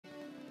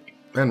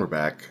And we're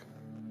back.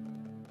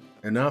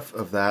 Enough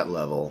of that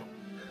level.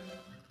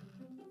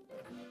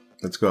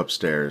 Let's go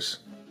upstairs.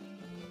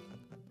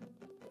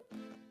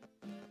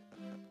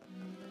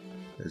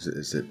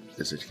 Is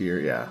it here?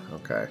 Yeah,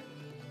 okay.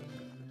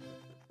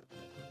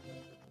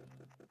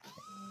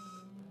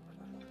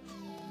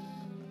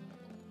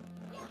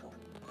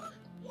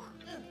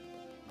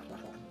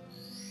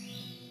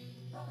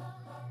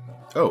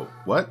 Oh,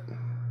 what?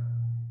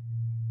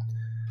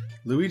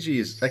 Luigi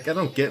is like, I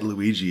don't get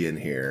Luigi in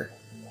here.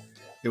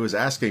 It was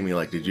asking me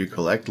like, did you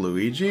collect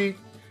Luigi?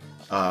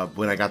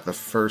 When I got the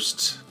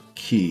first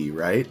key,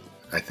 right?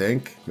 I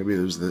think maybe it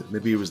was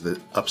the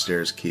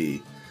upstairs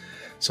key.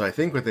 So I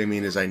think what they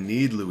mean is I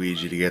need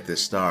Luigi to get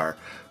this star.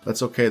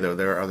 That's okay though.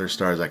 There are other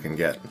stars I can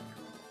get.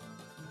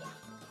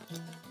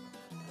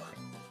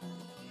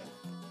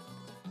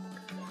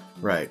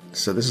 Right.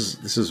 So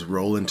this is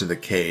roll into the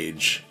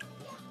cage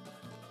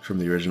from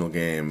the original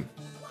game.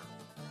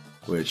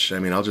 Which, I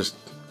mean, I'll just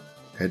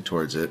head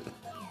towards it,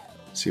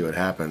 see what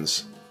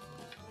happens.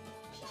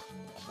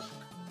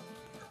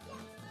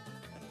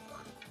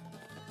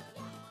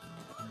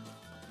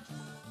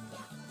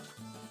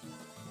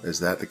 Is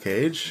that the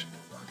cage?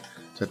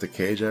 Is that the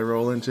cage I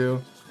roll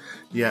into?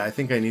 Yeah, I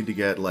think I need to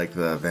get, like,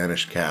 the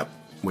Vanish Cap,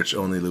 which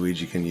only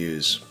Luigi can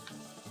use.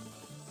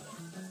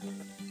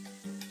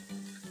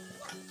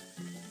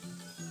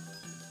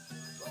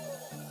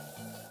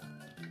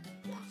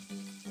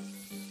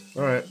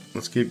 Alright,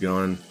 let's keep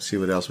going, see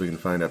what else we can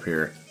find up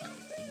here.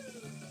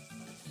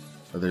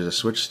 Oh, there's a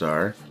switch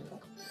star.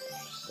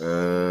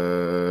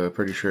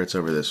 Pretty sure it's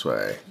over this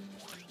way.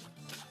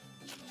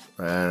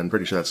 And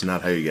pretty sure that's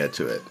not how you get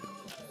to it.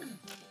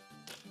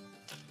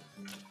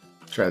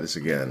 Try this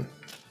again.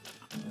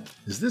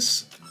 Is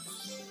this...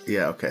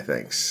 Yeah, okay,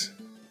 thanks.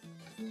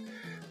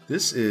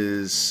 This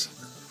is...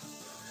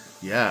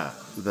 Yeah,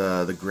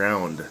 the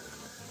ground.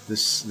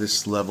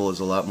 This level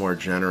is a lot more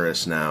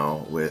generous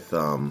now with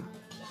the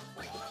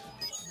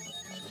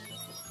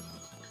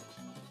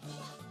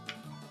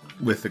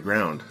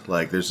ground.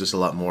 Like, there's just a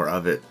lot more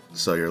of it,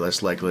 so you're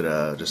less likely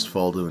to just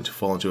fall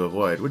into a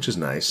void, which is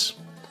nice.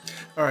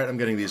 Alright, I'm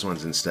getting these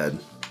ones instead.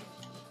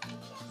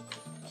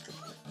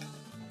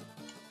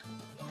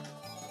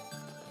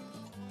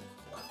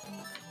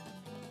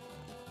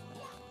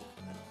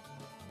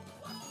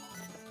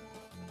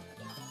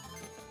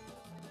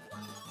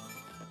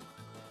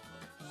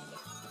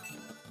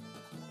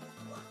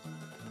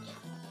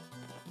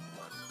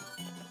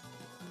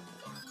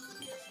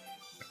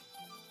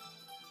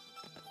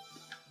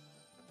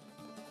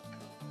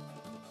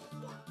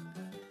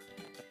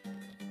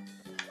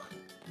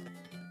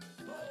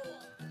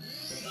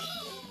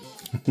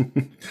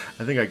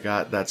 I think I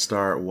got that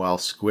star while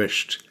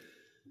squished.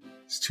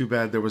 It's too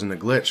bad there wasn't a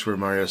glitch where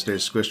Mario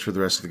stays squished for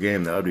the rest of the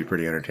game. That would be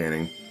pretty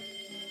entertaining.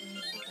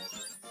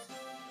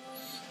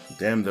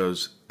 Damn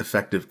those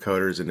effective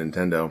coders at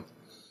Nintendo.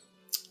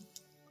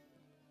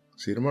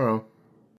 See you tomorrow.